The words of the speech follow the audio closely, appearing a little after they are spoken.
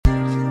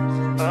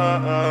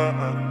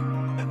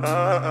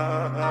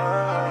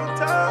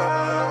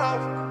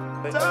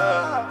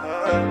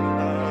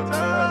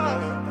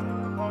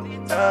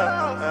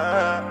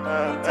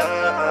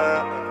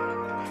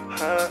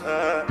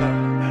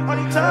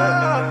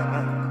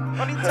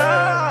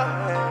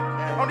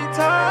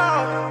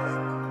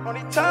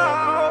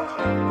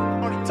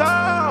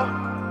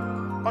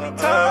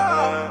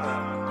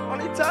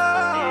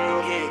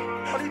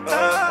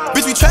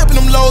Bitch, we trapping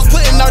them lows,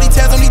 putting all these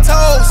tabs on these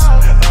toes.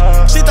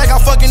 She think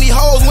I'm fucking these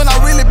hoes when I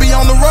really be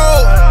on the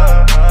road.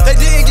 They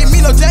didn't give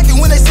me no jacket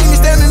when they see me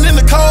standing in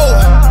the cold.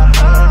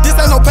 This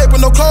ain't no paper,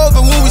 no clothes,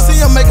 but when we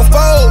see them, make them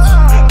fold.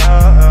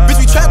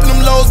 Bitch, we trapping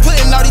them lows,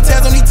 putting all these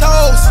tabs on these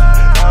toes.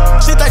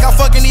 She think I'm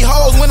fucking these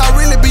hoes when I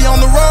really be on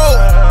the road.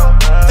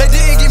 They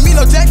didn't give me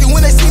no jacket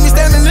when they see me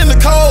standing in the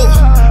cold.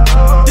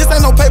 This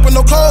ain't no paper,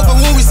 no clothes, but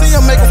when we see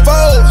them, make them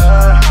fold.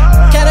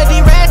 Counting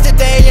these rats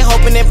today and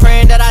hoping and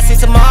praying that I see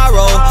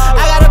tomorrow.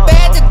 I got a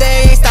bad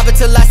today, ain't stopping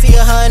till I see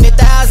 100,000.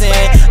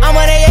 I'm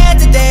on they ad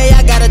today,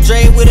 I got a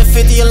Dre with a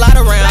 50, a lot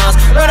of rounds.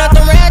 Run out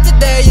the rat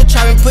today, you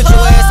try and put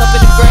your ass up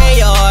in the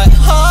graveyard.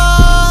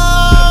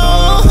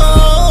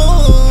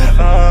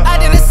 I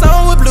did a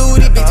song with Blue,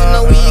 these bitches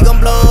know we gon'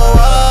 blow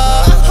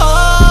up.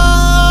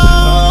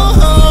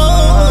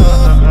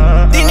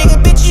 These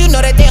niggas bitches, you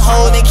know that they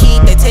hold, they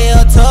keep their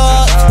tail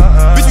tucked.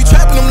 Bitch, we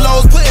trapping them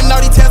lows, putting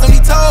all these tabs on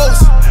these toes.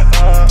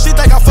 She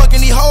think I'm fucking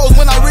these hoes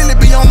when I really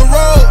be on the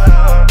road.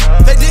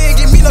 They didn't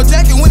give me no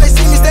jacket when they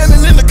see me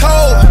standing in the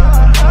cold.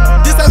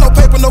 This ain't no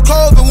paper, no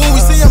clothes, but when we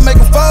see them, make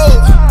them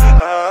fold.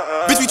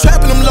 Bitch, we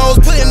trapping them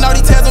lows, putting all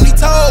these tabs on these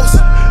toes.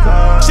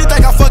 She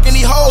think I'm fucking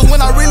these hoes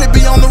when I really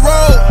be on the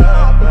road.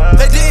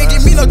 They didn't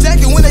give me no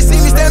jacket when they see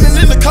me standing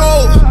in the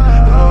cold.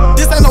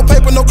 This ain't no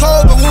paper, no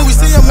clothes, but when we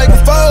see them, make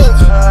them fold.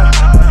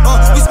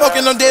 We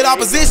smoking on dead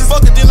opposition.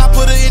 Fuck it, then I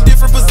put her in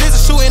different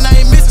positions. Shooting,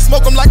 I ain't missing.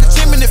 Smoke them like a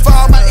chimney.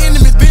 Fire my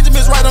enemies.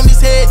 Benjamin's right on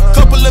his head.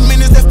 Couple of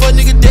minutes, that fuck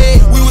nigga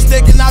dead. We was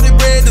stacking out the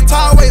bread, the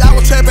tall weight. I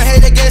was trapping, hey,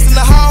 that gas in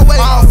the hallway.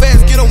 All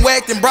fast, get them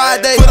whacked in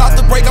broad day. Put off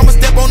the brake, I'ma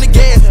step on the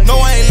gas. No,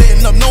 I ain't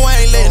letting up, no,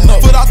 I ain't letting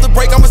up. Put off the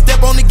brake, I'ma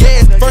step on the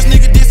gas. First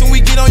nigga dissing,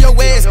 we get on your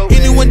ass.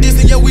 Anyone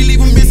dissing, yeah, we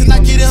leave him missing. I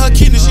get in her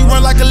kidney, she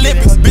run like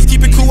Olympics. Bitch,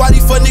 keep it cool, why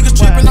these fuck niggas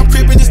tripping?